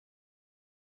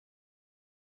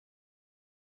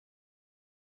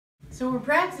So we're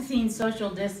practicing social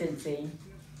distancing.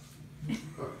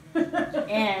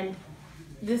 And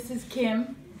this is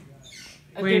Kim,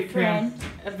 a good friend,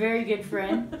 a very good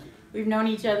friend. We've known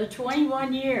each other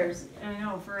 21 years. I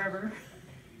know, forever.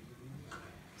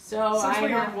 So Since we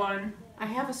were I one.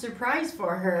 have a surprise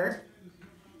for her.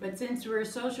 But since we're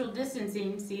social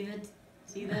distancing, see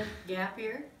the gap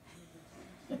here?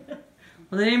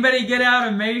 Will anybody get out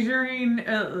a measuring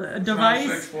device?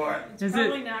 It's 6 foot. It's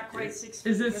probably not quite 6 feet.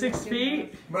 Is it 6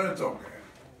 feet? But it's okay.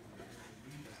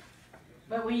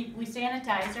 But we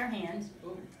sanitize our hands.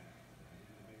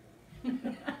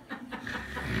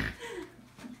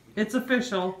 It's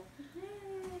official.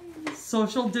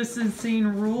 Social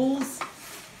distancing rules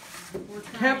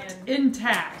kept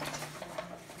intact.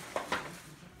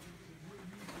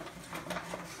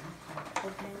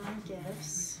 Opening my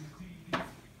gifts.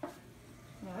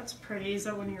 Yeah, that's pretty. Is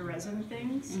that one of your resin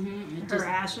things? Mm-hmm. Her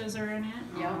ashes are in it?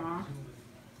 Yep. Aww.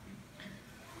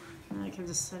 And I can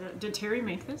just set it. Did Terry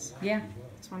make this? Yeah,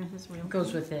 It's one of his wheels.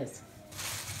 goes with this.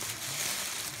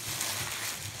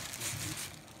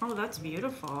 Oh, that's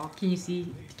beautiful. Can you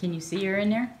see her in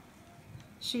there?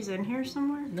 She's in here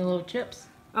somewhere? The little chips.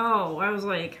 Oh, I was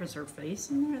like, is her face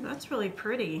in there? That's really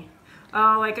pretty.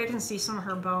 Oh, like I can see some of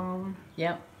her bone.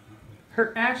 Yep.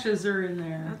 Her ashes are in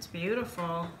there. That's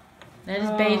beautiful. That is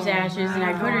Babe's ashes, and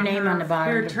I put her name on the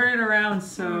bottom. Here, turn it around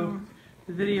so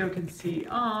the video can see.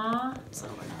 Aww. So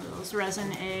one of those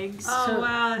resin eggs. Oh,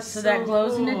 wow. That's So that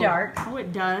glows in the cool. dark. Oh,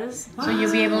 it does? So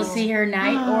you'll be able to see her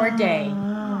night or day.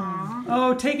 Aw.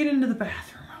 Oh, take it into the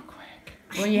bathroom real quick.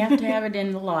 Well, you have to have it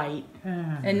in the light.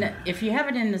 Ah. And if you have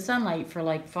it in the sunlight for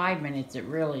like 5 minutes, it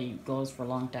really glows for a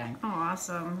long time. Oh,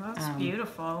 awesome. That's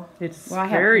beautiful. It's Well, I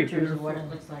have very pictures beautiful. of what it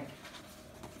looks like.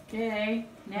 Okay,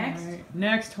 next. All right,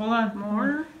 next, hold on.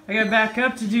 More? I gotta back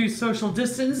up to do social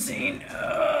distancing.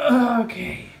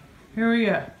 Okay, here we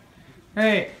go. All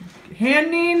right,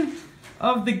 handing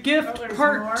of the gift there's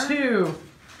part more? 2.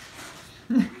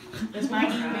 This might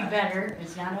even be better.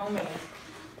 It's not homemade.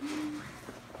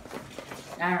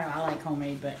 I don't know. I like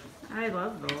homemade, but I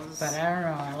love those. I don't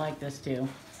know. I like this too.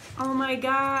 Oh my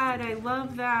god, I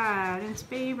love that. It's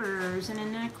Babers and a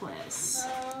necklace.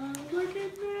 Look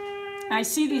at that. I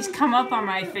see these come up on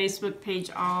my Facebook page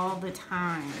all the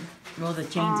time. Well, the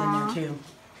chain's in there too.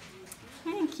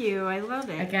 Thank you. I love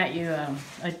I it. got you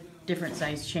a different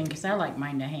size chain because I like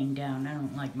mine to hang down. I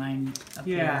don't like mine up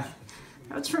Yeah.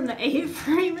 That's from the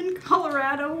A-frame in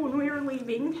Colorado when we were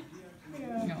leaving.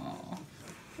 here. Aw.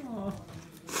 Oh.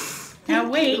 Now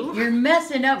wait, you're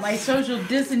messing up my social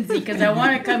distancing because I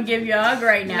want to come give you a hug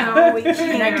right now. No, we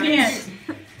And I can't. can't.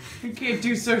 You can't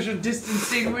do social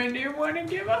distancing when you want to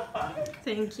give a hug.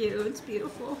 Thank you. It's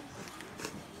beautiful.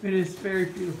 It is very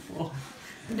beautiful.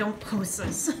 Don't post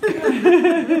this.